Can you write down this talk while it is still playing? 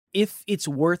if it's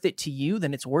worth it to you,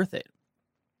 then it's worth it.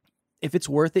 If it's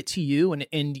worth it to you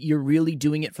and you're really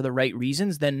doing it for the right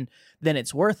reasons, then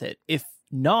it's worth it. If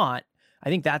not, I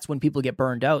think that's when people get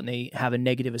burned out and they have a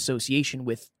negative association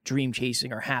with dream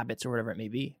chasing or habits or whatever it may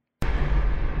be.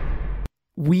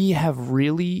 We have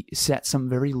really set some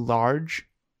very large,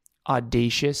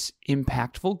 audacious,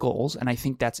 impactful goals, and I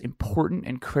think that's important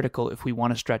and critical if we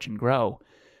want to stretch and grow.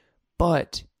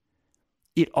 But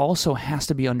it also has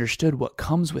to be understood what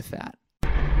comes with that.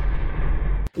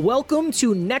 Welcome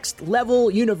to Next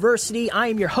Level University. I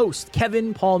am your host,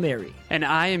 Kevin Palmieri. And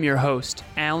I am your host,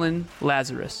 Alan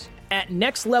Lazarus. At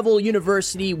Next Level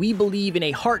University, we believe in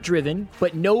a heart-driven,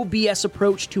 but no BS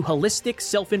approach to holistic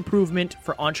self-improvement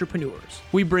for entrepreneurs.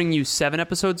 We bring you 7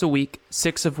 episodes a week,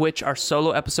 6 of which are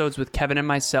solo episodes with Kevin and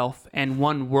myself, and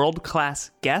 1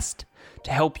 world-class guest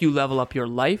to help you level up your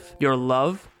life, your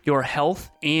love, your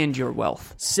health, and your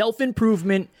wealth.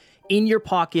 Self-improvement in your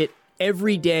pocket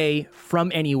every day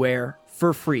from anywhere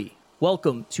for free.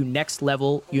 Welcome to Next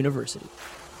Level University.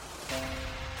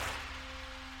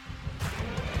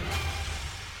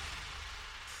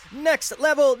 Next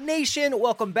Level Nation,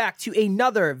 welcome back to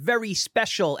another very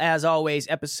special, as always,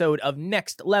 episode of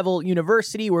Next Level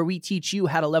University, where we teach you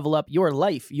how to level up your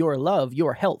life, your love,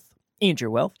 your health, and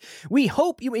your wealth. We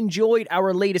hope you enjoyed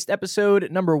our latest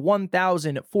episode, number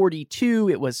 1042.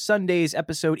 It was Sunday's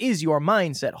episode, Is Your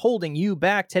Mindset Holding You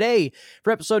Back? Today,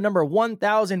 for episode number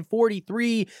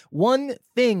 1043, one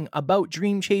thing about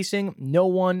dream chasing no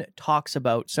one talks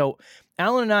about. So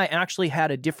Alan and I actually had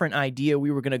a different idea.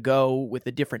 We were going to go with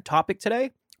a different topic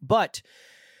today, but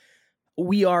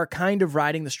we are kind of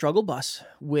riding the struggle bus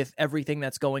with everything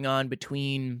that's going on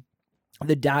between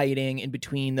the dieting, in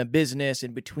between the business,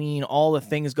 in between all the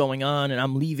things going on, and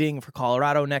I'm leaving for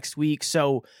Colorado next week.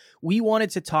 So we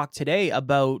wanted to talk today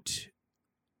about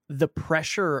the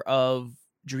pressure of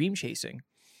dream chasing.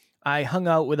 I hung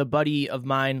out with a buddy of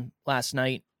mine last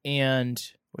night, and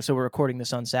so we're recording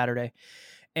this on Saturday,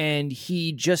 and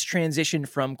he just transitioned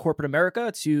from corporate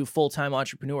America to full-time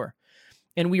entrepreneur.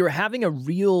 And we were having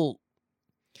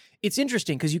it's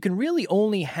interesting because you can really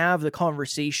only have the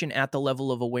conversation at the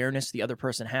level of awareness the other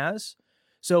person has.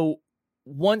 So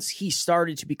once he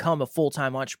started to become a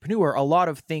full-time entrepreneur, a lot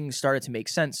of things started to make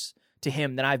sense to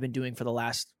him that I've been doing for the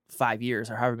last 5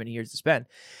 years or however many years it's been.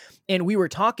 And we were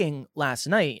talking last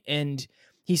night, and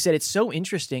he said, it's so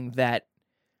interesting that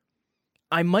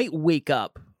I might wake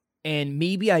up and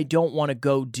maybe I don't want to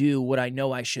go do what I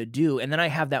know I should do. And then I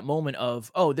have that moment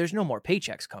of, oh, there's no more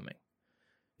paychecks coming.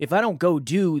 If I don't go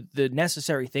do the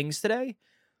necessary things today,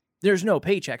 there's no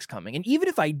paychecks coming. And even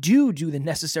if I do the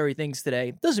necessary things today,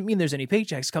 it doesn't mean there's any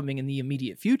paychecks coming in the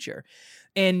immediate future.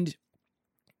 And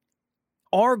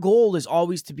our goal is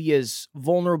always to be as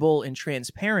vulnerable and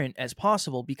transparent as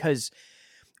possible, because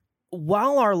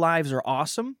while our lives are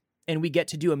awesome and we get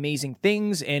to do amazing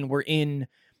things and we're in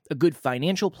a good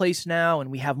financial place now and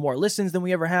we have more listens than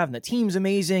we ever have and the team's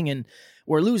amazing and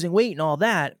we're losing weight and all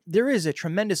that, there is a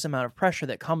tremendous amount of pressure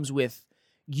that comes with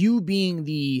you being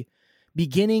the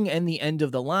beginning and the end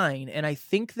of the line. And I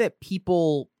think that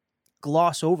people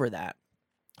gloss over that,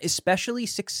 especially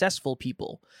successful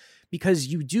people, because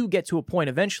you do get to a point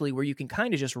eventually where you can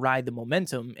kind of just ride the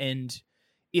momentum. And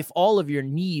if all of your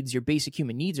needs, your basic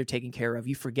human needs, are taken care of,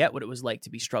 you forget what it was like to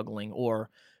be struggling or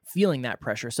feeling that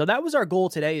pressure. So that was our goal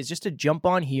today, is just to jump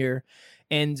on here.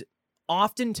 And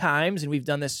oftentimes, and we've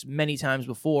done this many times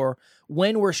before,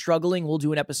 when we're struggling, we'll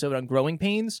do an episode on growing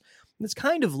pains. And it's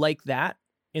kind of like that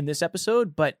in this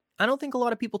episode, but I don't think a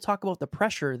lot of people talk about the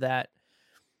pressure that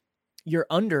you're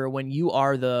under when you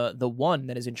are the one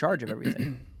that is in charge of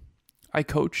everything. I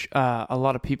coach a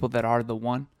lot of people that are the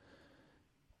one.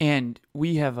 And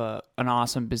we have an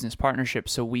awesome business partnership,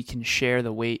 so we can share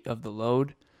the weight of the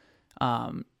load,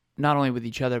 not only with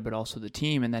each other, but also the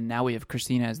team. And then now we have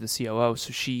Christina as the COO,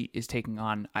 so she is taking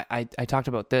on, I talked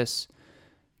about this,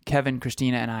 Kevin,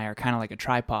 Christina, and I are kind of like a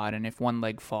tripod, and if one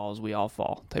leg falls, we all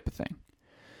fall type of thing.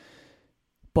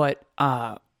 But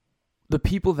the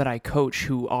people that I coach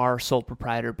who are sole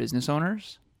proprietor business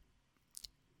owners,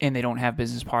 and they don't have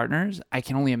business partners, I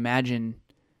can only imagine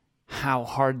how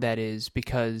hard that is,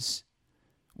 because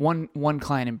one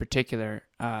client in particular,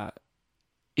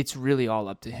 it's really all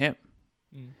up to him.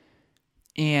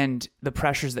 And the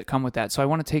pressures that come with that. So I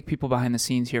want to take people behind the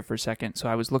scenes here for a second. So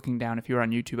I was looking down, if you were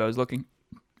on YouTube, I was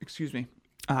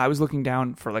looking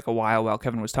down for like a while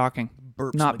Kevin was talking.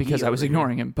 Not because I was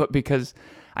ignoring him, but because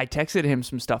I texted him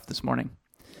some stuff this morning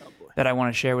that I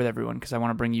want to share with everyone, because I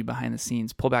want to bring you behind the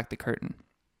scenes, pull back the curtain.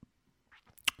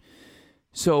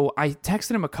 So I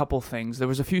texted him a couple things. There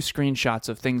was a few screenshots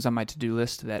of things on my to-do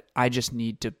list that I just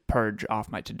need to purge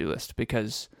off my to-do list,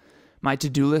 because my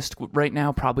to-do list right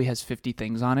now probably has 50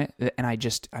 things on it, and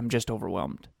I'm just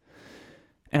overwhelmed.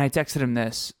 And I texted him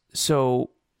this.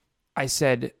 So I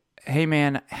said, hey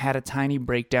man, had a tiny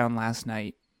breakdown last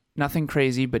night. Nothing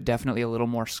crazy, but definitely a little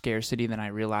more scarcity than I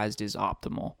realized is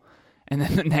optimal. And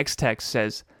then the next text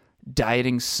says,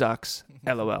 dieting sucks,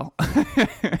 LOL.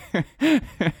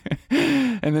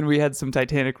 And then we had some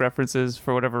Titanic references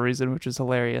for whatever reason, which was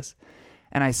hilarious.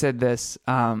 And I said this,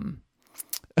 I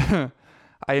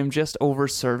am just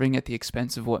over-serving at the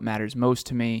expense of what matters most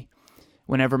to me.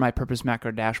 Whenever my Purpose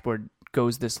Macro dashboard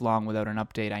goes this long without an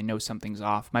update, I know something's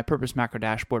off. My Purpose Macro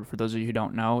dashboard, for those of you who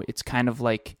don't know, it's kind of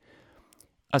like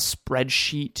a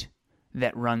spreadsheet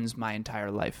that runs my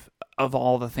entire life of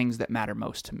all the things that matter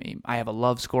most to me. I have a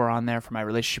love score on there for my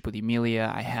relationship with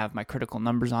Emilia. I have my critical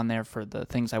numbers on there for the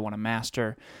things I want to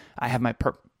master. I have my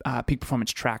peak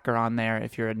performance tracker on there.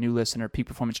 If you're a new listener, peak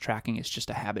performance tracking is just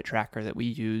a habit tracker that we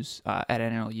use at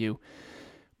NLU.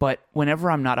 But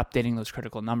whenever I'm not updating those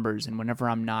critical numbers, and whenever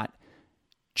I'm not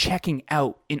checking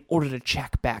out in order to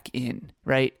check back in,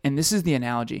 right? And this is the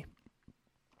analogy.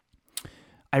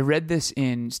 I read this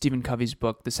in Stephen Covey's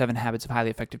book, The 7 Habits of Highly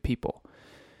Effective People.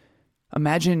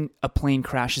 Imagine a plane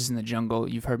crashes in the jungle.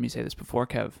 You've heard me say this before,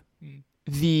 Kev.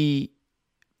 The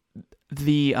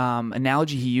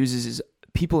analogy he uses is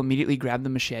people immediately grab the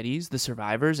machetes, the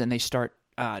survivors, and they start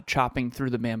chopping through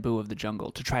the bamboo of the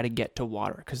jungle to try to get to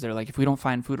water, because they're like, if we don't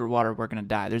find food or water, we're going to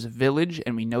die. There's a village,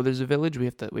 and we know there's a village. We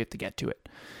have to get to it.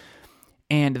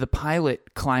 And the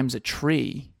pilot climbs a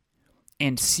tree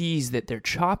and sees that they're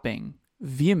chopping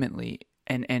vehemently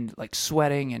and like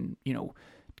sweating and, you know,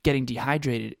 getting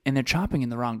dehydrated, and they're chopping in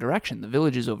the wrong direction. The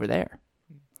village is over there.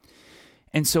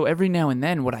 And so every now and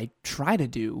then what I try to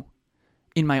do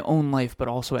in my own life, but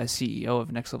also as CEO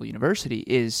of Next Level University,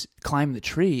 is climb the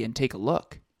tree and take a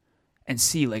look and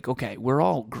see, like, okay, we're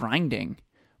all grinding,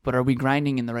 but are we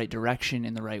grinding in the right direction,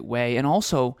 in the right way? And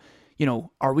also, you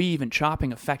know, are we even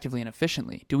chopping effectively and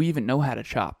efficiently? Do we even know how to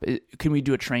chop? Can we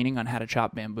do a training on how to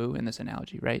chop bamboo in this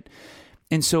analogy, right?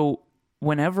 And so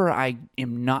whenever I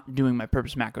am not doing my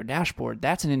Purpose Macro dashboard,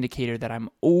 that's an indicator that I'm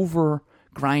over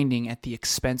grinding at the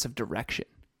expense of direction.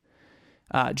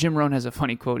 Jim Rohn has a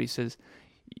funny quote. He says,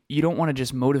 you don't want to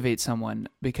just motivate someone,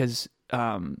 because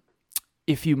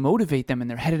if you motivate them and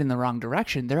they're headed in the wrong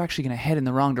direction, they're actually going to head in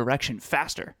the wrong direction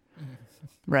faster,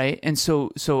 right? And so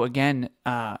again,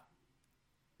 to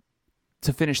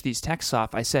finish these texts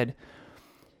off, I said,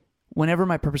 whenever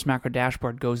my Purpose Macro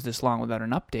dashboard goes this long without an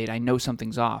update, I know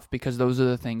something's off, because those are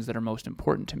the things that are most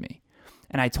important to me.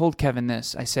 And I told Kevin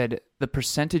this. I said, the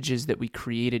percentages that we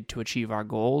created to achieve our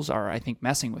goals are, I think,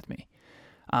 messing with me.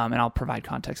 And I'll provide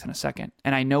context in a second.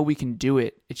 And I know we can do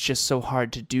it. It's just so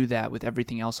hard to do that with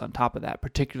everything else on top of that,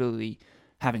 particularly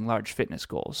having large fitness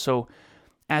goals. So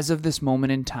as of this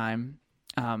moment in time,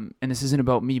 and this isn't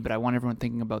about me, but I want everyone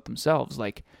thinking about themselves,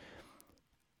 like,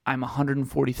 I'm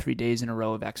 143 days in a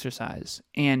row of exercise.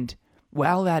 And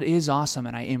while that is awesome,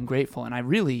 and I am grateful, and I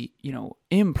really, you know,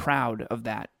 am proud of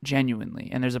that genuinely,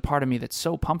 and there's a part of me that's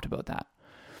so pumped about that.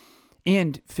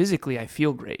 And physically, I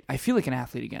feel great. I feel like an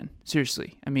athlete again.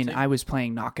 Seriously. I mean, I was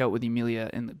playing knockout with Emilia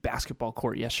in the basketball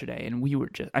court yesterday, and we were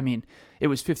just, I mean, it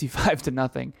was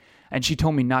 55-0, and she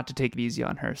told me not to take it easy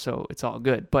on her, so it's all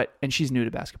good. And she's new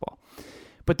to basketball.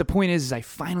 But the point is I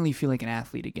finally feel like an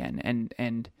athlete again,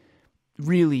 and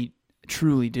really,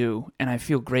 truly do. And I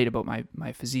feel great about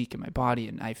my physique and my body,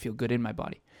 and I feel good in my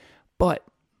body. But,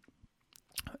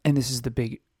 and this is the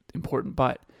big, important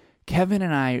but, Kevin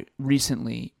and I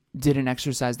recently did an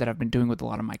exercise that I've been doing with a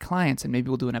lot of my clients, and maybe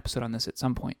we'll do an episode on this at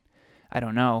some point. I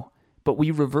don't know. But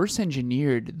we reverse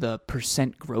engineered the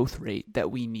percent growth rate that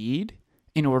we need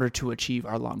in order to achieve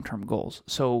our long-term goals.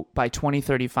 So by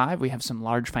 2035, we have some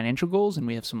large financial goals and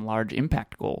we have some large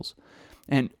impact goals.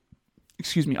 And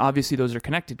obviously those are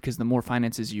connected, because the more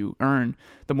finances you earn,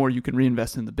 the more you can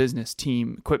reinvest in the business,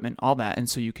 team, equipment, all that. And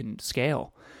so you can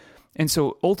scale. And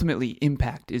so ultimately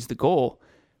impact is the goal,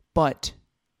 but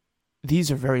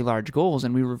these are very large goals,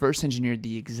 and we reverse engineered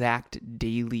the exact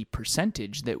daily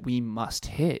percentage that we must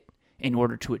hit in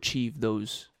order to achieve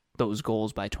those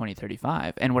goals by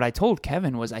 2035. And what I told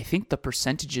Kevin was, I think the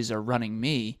percentages are running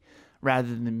me rather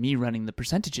than me running the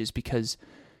percentages, because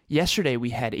yesterday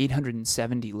we had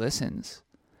 870 listens,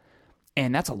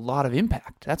 and that's a lot of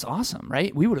impact. That's awesome,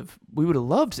 right? We would have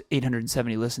loved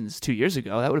 870 listens 2 years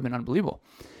ago. That would have been unbelievable.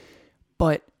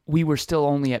 But we were still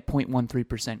only at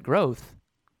 0.13% growth,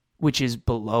 which is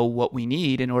below what we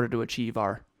need in order to achieve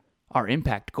our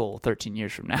impact goal 13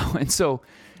 years from now. And so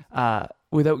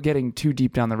without getting too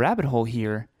deep down the rabbit hole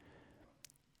here,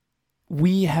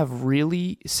 we have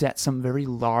really set some very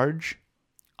large,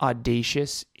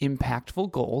 audacious,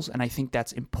 impactful goals. And I think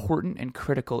that's important and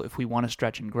critical if we want to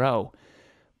stretch and grow.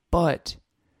 But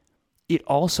it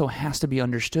also has to be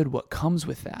understood what comes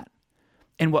with that.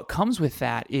 And what comes with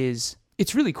that is,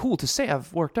 it's really cool to say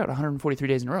I've worked out 143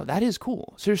 days in a row. That is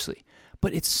cool, seriously.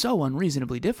 But it's so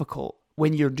unreasonably difficult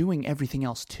when you're doing everything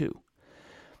else too.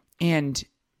 And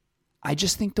I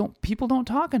just think people don't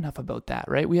talk enough about that,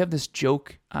 right? We have this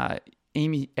joke,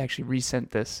 Amy actually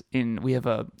resent this we have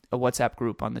a WhatsApp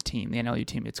group on the team, the NLU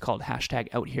team. It's called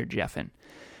 #OutHereJeffin.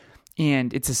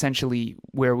 And it's essentially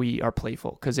where we are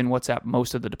playful, because in WhatsApp,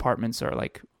 most of the departments are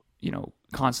like,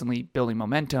 constantly building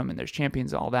momentum and there's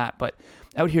champions and all that. But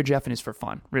Out Here Jeffin is for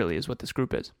fun, really, is what this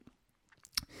group is.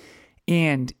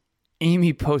 And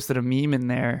Amy posted a meme in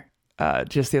there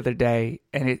just the other day,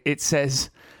 and it says,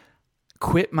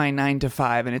 "Quit my 9 to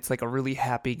 5," and it's like a really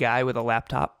happy guy with a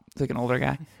laptop. It's like an older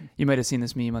guy. You might have seen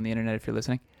this meme on the internet if you're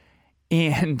listening.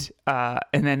 And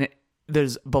then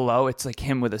there's below, it's like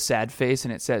him with a sad face,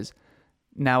 and it says,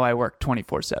 "Now I work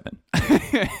 24/7."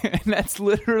 And that's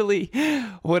literally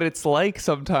what it's like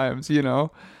sometimes, And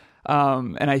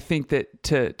I think that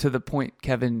to the point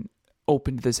Kevin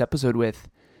opened this episode with,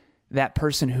 that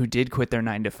person who did quit their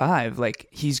 9 to 5, like,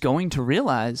 he's going to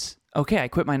realize, okay, I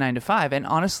quit my 9 to 5. And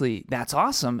honestly, that's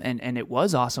awesome. And it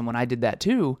was awesome when I did that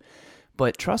too.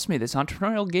 But trust me, this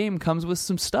entrepreneurial game comes with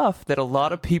some stuff that a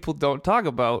lot of people don't talk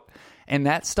about. And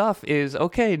that stuff is,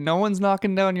 okay, no one's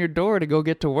knocking down your door to go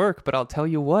get to work. But I'll tell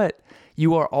you what,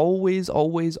 you are always,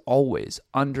 always, always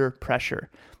under pressure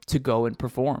to go and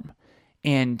perform.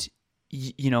 And,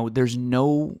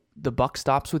 the buck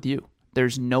stops with you.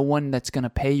 There's no one that's going to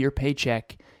pay your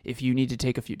paycheck if you need to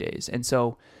take a few days. And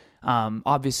so,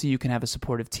 obviously, you can have a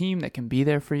supportive team that can be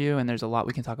there for you. And there's a lot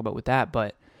we can talk about with that.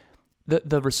 But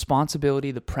the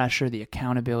responsibility, the pressure, the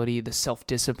accountability, the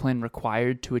self-discipline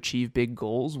required to achieve big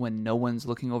goals when no one's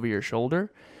looking over your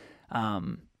shoulder,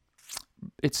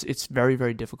 it's very,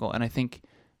 very difficult. And I think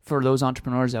for those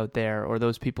entrepreneurs out there, or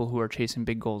those people who are chasing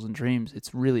big goals and dreams,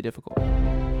 it's really difficult.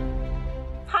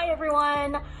 Hi,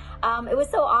 everyone. It was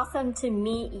so awesome to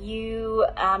meet you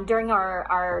during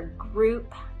our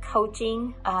group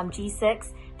coaching,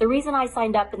 G6. The reason I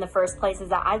signed up in the first place is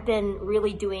that I've been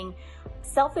really doing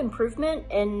self-improvement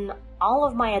in all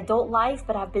of my adult life,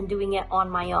 but I've been doing it on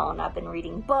my own. I've been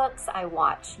reading books. I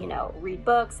watch, read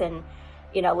books and,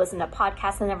 listen to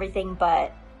podcasts and everything.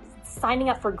 But signing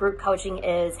up for group coaching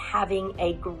is having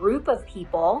a group of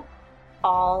people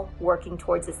all working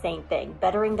towards the same thing,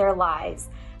 bettering their lives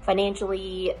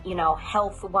financially,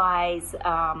 health-wise,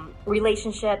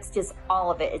 relationships, just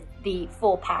all of it, the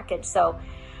full package. So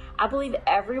I believe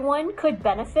everyone could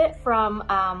benefit from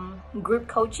group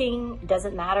coaching. It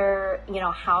doesn't matter,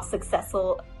 how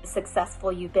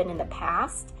successful you've been in the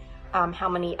past, how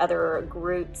many other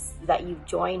groups that you've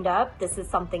joined up. This is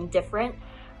something different.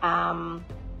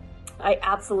 I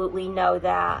absolutely know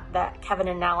that Kevin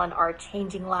and Alan are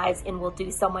changing lives and will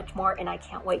do so much more, and I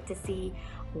can't wait to see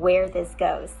where this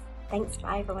goes. Thanks.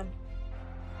 Bye, everyone.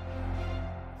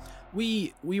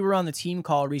 We were on the team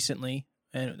call recently.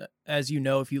 And as you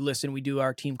know, if you listen, we do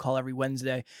our team call every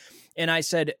Wednesday. And I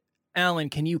said, "Alan,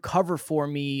 can you cover for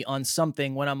me on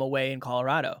something when I'm away in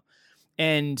Colorado?"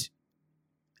 And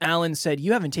Alan said,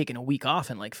 "You haven't taken a week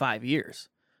off in like 5 years."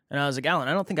 And I was like, "Alan,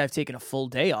 I don't think I've taken a full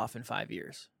day off in 5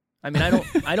 years. I mean,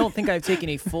 I don't think I've taken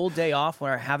a full day off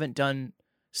where I haven't done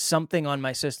something on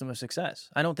my system of success.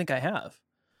 I don't think I have."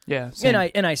 Yeah. Same.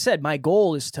 And I said, my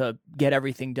goal is to get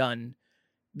everything done.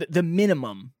 The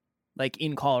minimum, like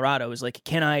in Colorado, is like,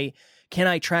 can I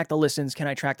track the listens? Can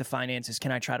I track the finances?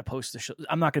 Can I try to post the show?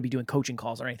 I'm not going to be doing coaching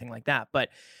calls or anything like that, but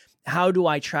how do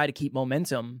I try to keep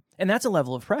momentum? And that's a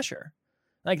level of pressure.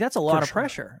 Like, that's a lot of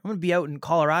pressure. I'm going to be out in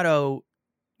Colorado,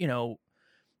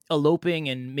 eloping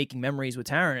and making memories with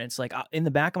Taryn. And it's like, in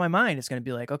the back of my mind, it's going to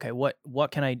be like, okay, what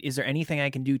is there anything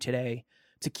I can do today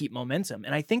to keep momentum?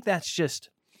 And I think that's just,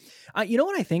 you know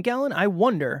what I think, Alan? I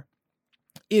wonder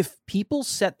if people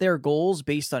set their goals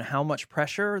based on how much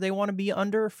pressure they want to be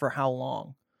under for how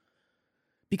long.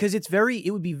 Because it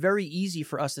would be very easy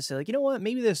for us to say, like, you know what,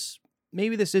 maybe this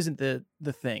isn't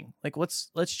the thing. Like,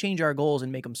 let's change our goals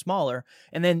and make them smaller.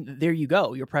 And then there you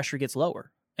go. Your pressure gets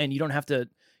lower and you don't have to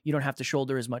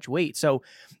shoulder as much weight. So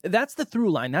that's the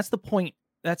through line. That's the point.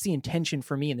 That's the intention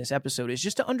for me in this episode, is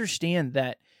just to understand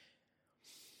that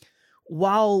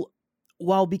while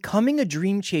becoming a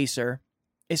dream chaser,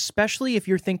 especially if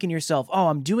you're thinking to yourself, oh,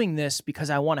 I'm doing this because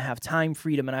I want to have time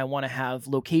freedom and I want to have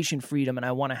location freedom and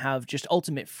I want to have just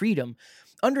ultimate freedom,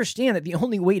 understand that the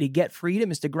only way to get freedom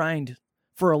is to grind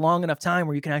for a long enough time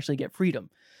where you can actually get freedom.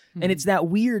 And it's that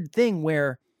weird thing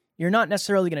where you're not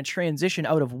necessarily going to transition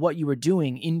out of what you were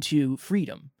doing into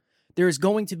freedom. There is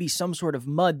going to be some sort of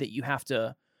mud that you have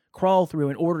to crawl through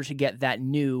in order to get that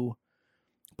new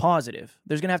positive.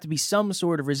 There's going to have to be some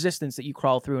sort of resistance that you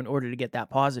crawl through in order to get that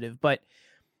positive. But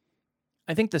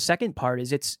I think the second part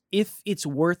is if it's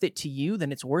worth it to you,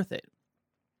 then it's worth it.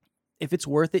 If it's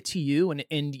worth it to you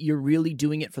and you're really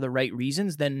doing it for the right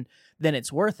reasons, then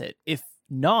it's worth it. If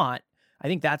not, I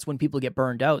think that's when people get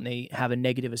burned out and they have a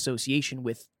negative association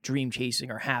with dream chasing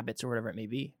or habits or whatever it may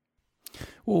be.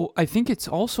 Well, I think it's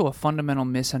also a fundamental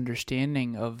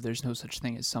misunderstanding of there's no such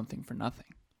thing as something for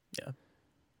nothing. Yeah.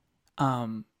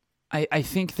 I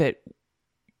think that,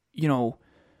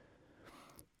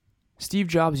 Steve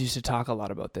Jobs used to talk a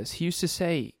lot about this. He used to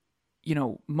say,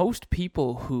 most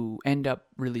people who end up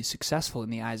really successful in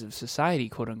the eyes of society,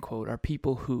 quote unquote, are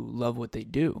people who love what they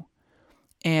do.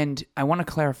 And I want to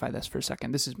clarify this for a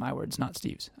second. This is my words, not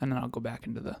Steve's. And then I'll go back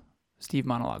into the Steve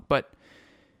monologue. But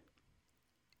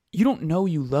you don't know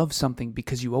you love something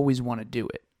because you always want to do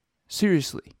it.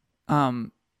 Seriously.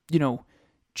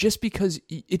 Just because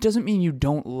it doesn't mean you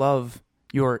don't love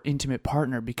your intimate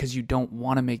partner because you don't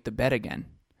want to make the bed again.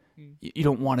 You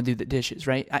don't want to do the dishes,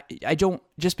 right? I don't,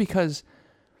 just because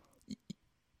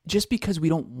we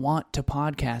don't want to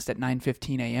podcast at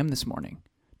 9:15 a.m. this morning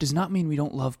does not mean we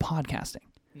don't love podcasting.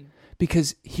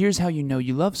 Because here's how you know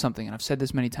you love something, and I've said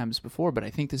this many times before, but I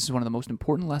think this is one of the most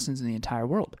important lessons in the entire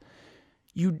world.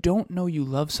 You don't know you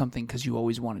love something because you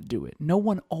always want to do it. No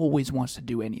one always wants to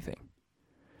do anything.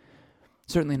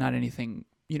 Certainly not anything,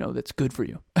 that's good for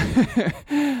you.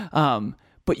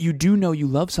 But you do know you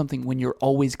love something when you're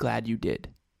always glad you did.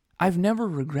 I've never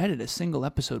regretted a single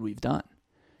episode we've done.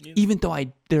 Yeah. Even though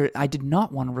I did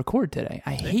not want to record today.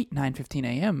 I hate 9:15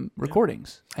 a.m.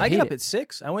 recordings. I get up at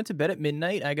 6. I went to bed at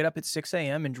midnight. I got up at 6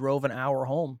 a.m. and drove an hour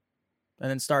home and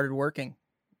then started working.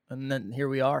 And then here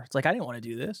we are. It's like, I didn't want to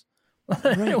do this.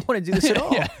 I didn't want to do this at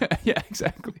all. Yeah,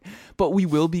 exactly. But we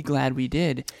will be glad we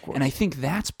did. And I think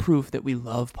that's proof that we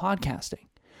love podcasting.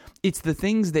 It's the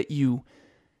things that you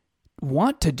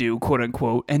want to do, quote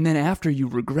unquote, and then after you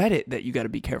regret it that you got to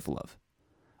be careful of.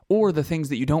 Or the things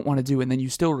that you don't want to do and then you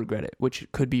still regret it, which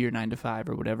could be your 9 to 5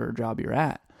 or whatever job you're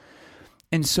at.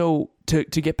 And so to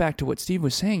get back to what Steve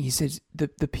was saying, he says the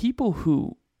people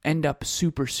who end up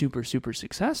super, super, super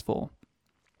successful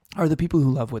are the people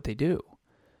who love what they do.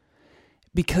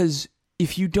 Because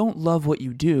if you don't love what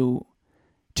you do,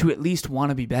 to at least want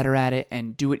to be better at it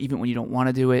and do it even when you don't want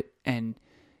to do it, and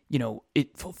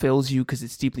it fulfills you because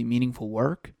it's deeply meaningful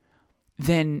work,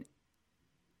 then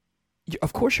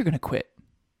of course you're going to quit.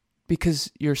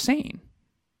 Because you're sane.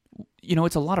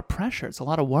 It's a lot of pressure. It's a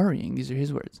lot of worrying. These are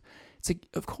his words. It's like,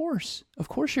 of course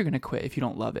you're going to quit if you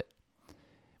don't love it.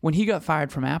 When he got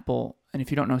fired from Apple, and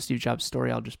if you don't know Steve Jobs' story,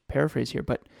 I'll just paraphrase here,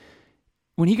 but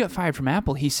when he got fired from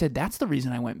Apple, he said, that's the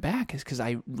reason I went back, is because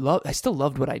I still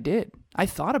loved what I did. I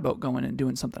thought about going and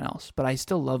doing something else, but I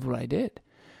still loved what I did.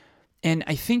 And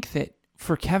I think that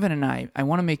for Kevin and I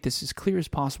want to make this as clear as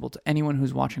possible to anyone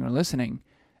who's watching or listening,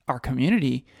 our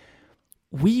community.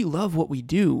 We love what we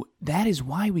do. That is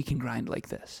why we can grind like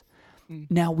this.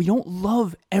 Now, we don't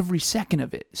love every second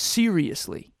of it,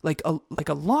 seriously. Like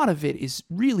a lot of it is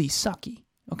really sucky,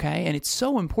 okay? And it's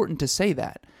so important to say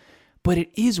that. But it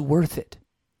is worth it.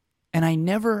 And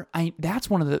that's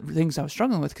one of the things I was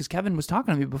struggling with, because Kevin was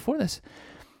talking to me before this.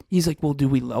 He's like, well, do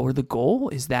we lower the goal?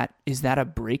 Is that a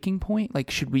breaking point?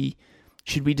 Like, should we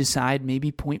decide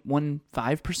maybe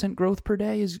 0.15% growth per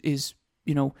day is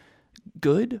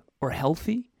good or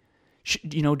healthy?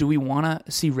 Do we want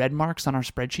to see red marks on our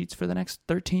spreadsheets for the next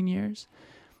 13 years?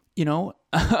 And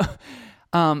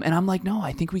I'm like, no,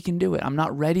 I think we can do it. I'm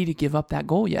not ready to give up that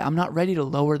goal yet. I'm not ready to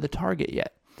lower the target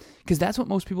yet, because that's what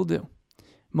most people do.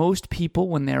 Most people,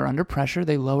 when they're under pressure,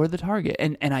 they lower the target.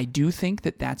 And I do think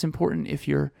that that's important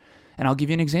and I'll give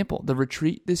you an example. The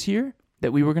retreat this year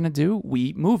that we were going to do,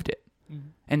 we moved it. Mm-hmm.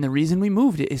 And the reason we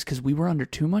moved it is because we were under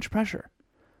too much pressure.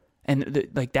 And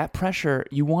that pressure,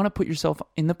 you want to put yourself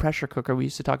in the pressure cooker. We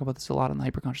used to talk about this a lot on the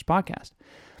Hyperconscious podcast.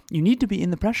 You need to be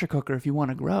in the pressure cooker if you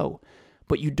want to grow,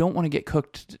 but you don't want to get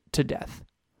cooked to death.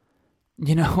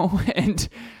 And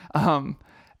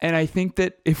I think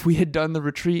that if we had done the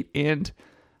retreat and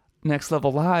Next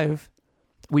Level Live,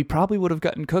 we probably would have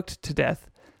gotten cooked to death.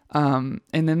 And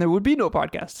then there would be no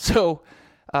podcast. So,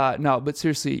 no, but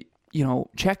seriously,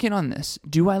 check in on this.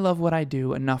 Do I love what I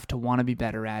do enough to want to be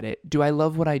better at it? Do I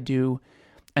love what I do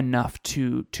enough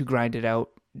to grind it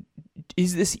out?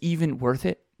 Is this even worth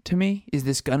it to me? Is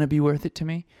this going to be worth it to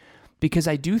me? Because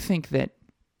I do think that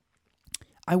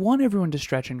I want everyone to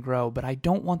stretch and grow, but I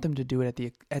don't want them to do it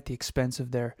at the expense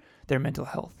of their mental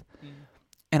health.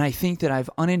 And I think that I've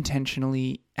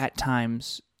unintentionally at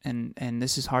times, and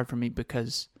this is hard for me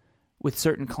because with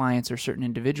certain clients or certain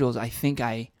individuals, I think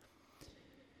I've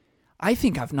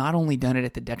not only done it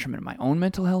at the detriment of my own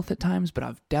mental health at times, but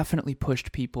I've definitely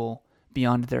pushed people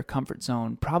beyond their comfort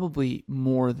zone, probably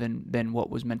more than what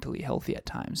was mentally healthy at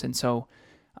times. And so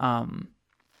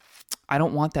I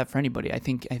don't want that for anybody. I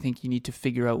think you need to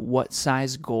figure out what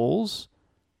size goals.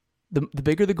 The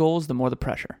bigger the goals, the more the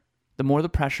pressure. The more the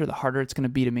pressure, the harder it's going to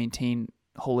be to maintain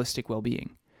holistic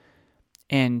well-being.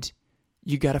 And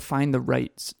you got to find the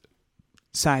right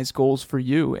size goals for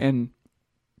you. And,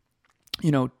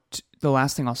 the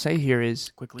last thing I'll say here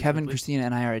is Kevin, Christina,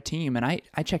 and I are a team. And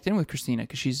I checked in with Christina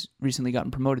because she's recently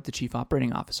gotten promoted to Chief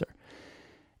Operating Officer.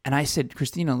 And I said,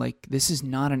 Christina, this is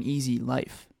not an easy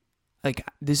life.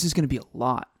 This is going to be a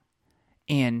lot.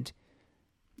 And,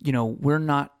 we're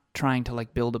not trying to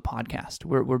build a podcast.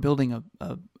 We're building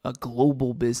a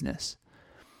global business.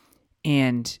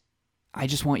 And I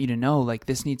just want you to know,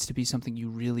 this needs to be something you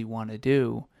really want to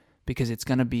do because it's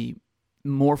going to be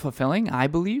more fulfilling, I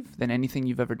believe, than anything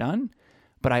you've ever done.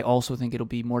 But I also think it'll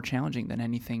be more challenging than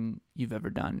anything you've ever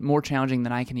done. More challenging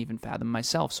than I can even fathom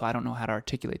myself. So I don't know how to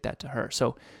articulate that to her.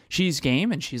 So she's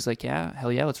game and she's like, yeah,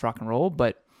 hell yeah, let's rock and roll.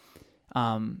 But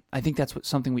I think that's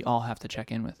something we all have to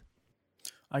check in with.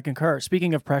 I concur.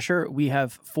 Speaking of pressure, we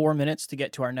have 4 minutes to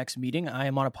get to our next meeting. I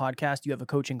am on a podcast. You have a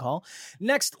coaching call.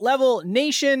 Next Level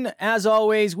Nation, as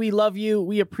always, we love you.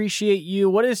 We appreciate you.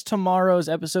 What is tomorrow's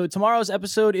episode? Tomorrow's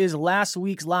episode is last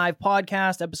week's live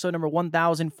podcast, episode number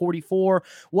 1044.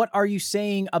 What are you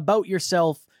saying about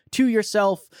yourself to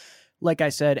yourself? Like I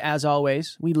said, as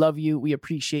always, we love you. We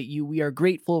appreciate you. We are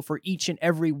grateful for each and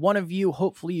every one of you.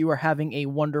 Hopefully you are having a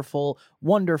wonderful,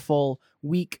 wonderful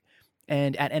week.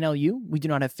 And at NLU, we do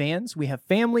not have fans. We have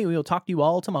family. We will talk to you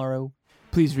all tomorrow.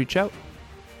 Please reach out.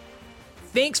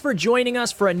 Thanks for joining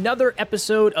us for another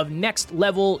episode of Next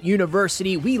Level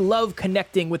University. We love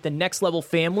connecting with the Next Level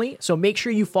family, so make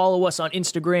sure you follow us on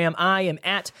Instagram. I am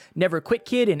at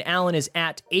NeverQuitKid, and Alan is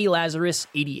at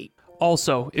ALazarus88.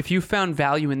 Also, if you found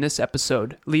value in this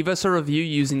episode, leave us a review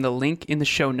using the link in the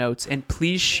show notes, and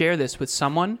please share this with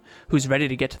someone who's ready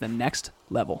to get to the next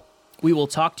level. We will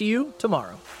talk to you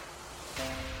tomorrow.